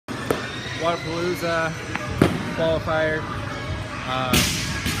Wodapalooza qualifier.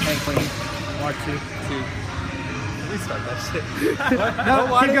 Hang clean. Watt 2. Restart that shit. No,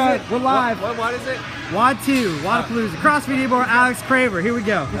 keep going. We're live. What is it? Wod 2, Wodapalooza. CrossFit Ebor, Alex Craver. Here we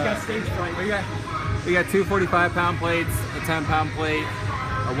go. He's got stage fright. We got two 45-pound plates, a 10-pound plate,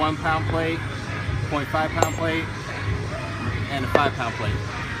 a 1-pound plate, 0.5-pound plate, and a 5-pound plate.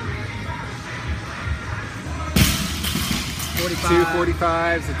 2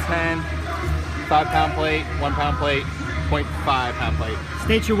 45s, a 10, 5-pound plate, 1-pound plate, 0.5-pound plate.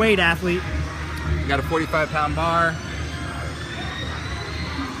 State your weight, athlete. We got a 45-pound bar.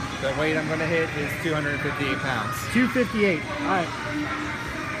 The weight I'm going to hit is 258 pounds. 258. All right.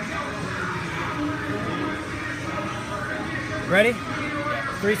 Ready?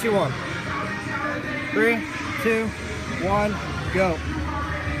 3, 2, 1. 3, 2, 1, go.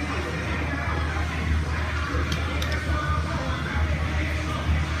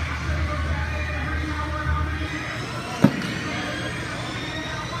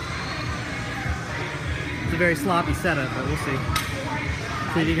 It's a very sloppy setup, but we'll see.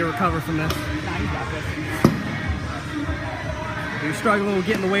 See if you can recover from this. You're struggling with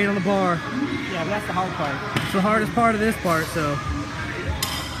getting the weight on the bar. Yeah, but that's the hard part. It's the hardest part of this part, so.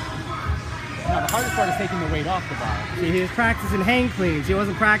 No, the hardest part is taking the weight off the bar. See, he was practicing hang cleans. He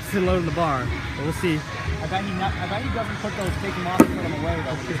wasn't practicing loading the bar. But we'll see. I bet he doesn't put those, take them off and put them away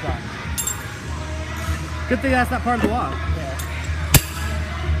though when he's done. Good thing that's not part of the walk. Yeah.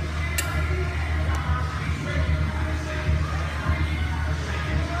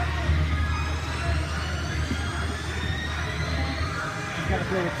 He's got to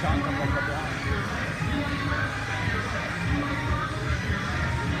throw a chunk on the ground.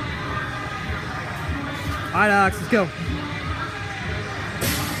 All right, Alex, let's go.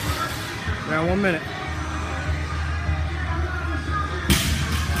 Around 1 minute.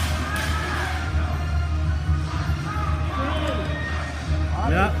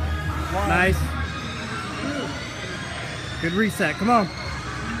 Yep. Nice. Good reset. Come on. What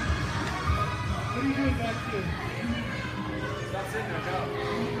are you doing back here? Stop sitting there, go.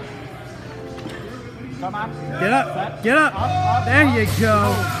 Come on. Get up. Get up. Up, there up. you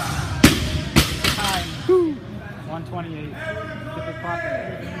go. Time. Woo. 128. Put the clock in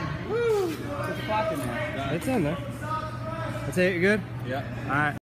there. Woo. Put the clock in there. It's in there. That's it. You're good? Yeah. All right.